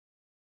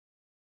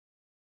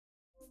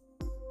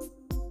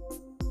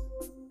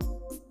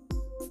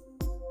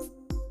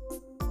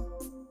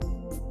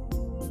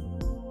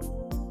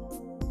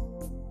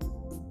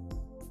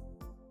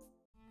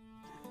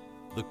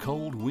The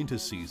cold winter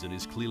season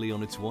is clearly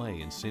on its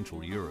way in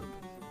Central Europe.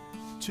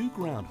 Two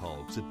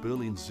groundhogs at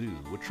Berlin Zoo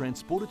were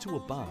transported to a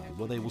barn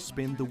where they will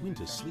spend the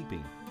winter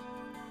sleeping.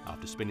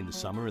 After spending the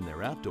summer in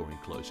their outdoor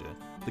enclosure,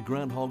 the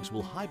groundhogs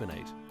will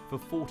hibernate for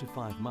 4 to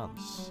 5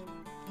 months.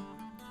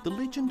 The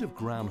legend of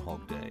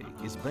Groundhog Day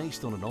is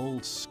based on an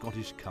old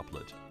Scottish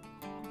couplet.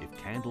 If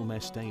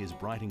Candlemas Day is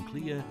bright and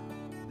clear,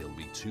 there'll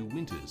be 2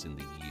 winters in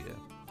the year.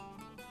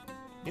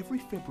 Every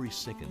February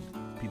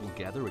 2nd, people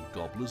gather at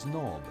Gobbler's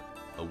Knob,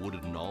 a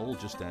wooded knoll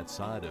just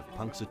outside of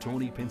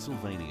Punxsutawney,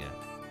 Pennsylvania.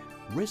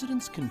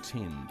 Residents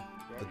contend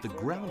that the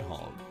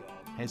groundhog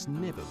has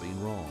never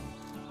been wrong.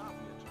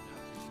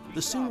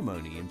 The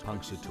ceremony in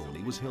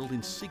Punxsutawney was held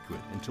in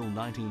secret until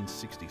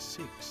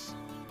 1966,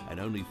 and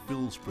only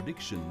Phil's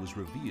prediction was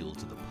revealed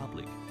to the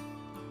public.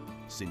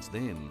 Since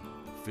then,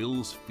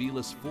 Phil's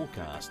fearless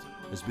forecast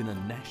has been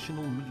a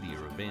national media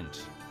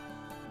event.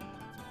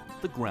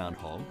 The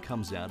groundhog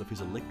comes out of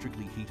his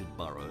electrically heated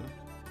burrow,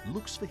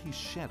 looks for his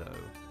shadow,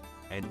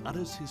 and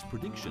utters his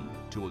prediction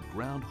to a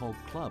Groundhog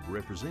Club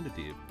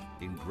representative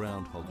in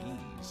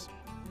Groundhogese.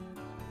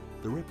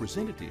 The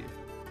representative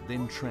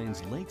then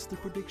translates the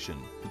prediction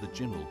for the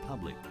general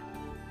public.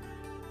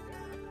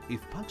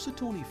 If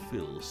Punxsutawney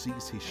Phil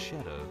sees his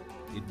shadow,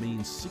 it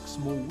means 6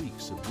 more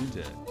weeks of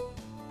winter.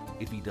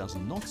 If he does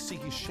not see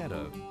his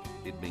shadow,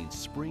 it means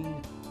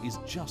spring is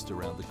just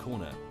around the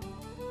corner.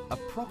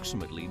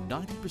 Approximately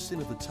 90%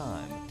 of the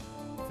time,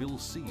 Phil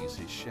sees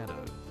his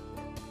shadow.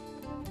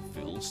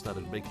 Phil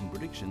started making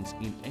predictions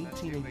in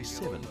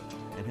 1887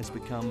 and has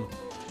become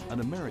an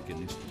American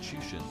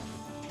institution.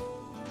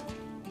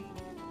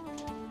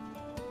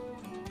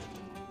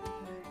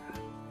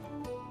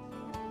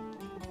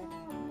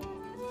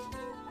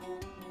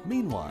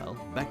 Meanwhile,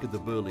 back at the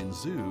Berlin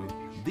Zoo,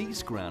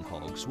 these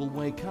groundhogs will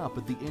wake up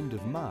at the end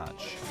of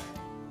March.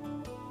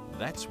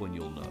 That's when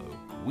you'll know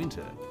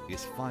winter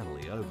is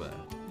finally over.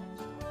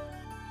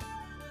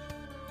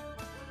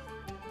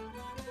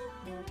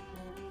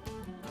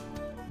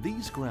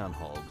 These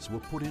groundhogs were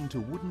put into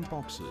wooden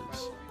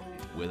boxes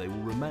where they will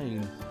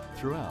remain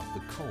throughout the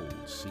cold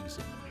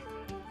season.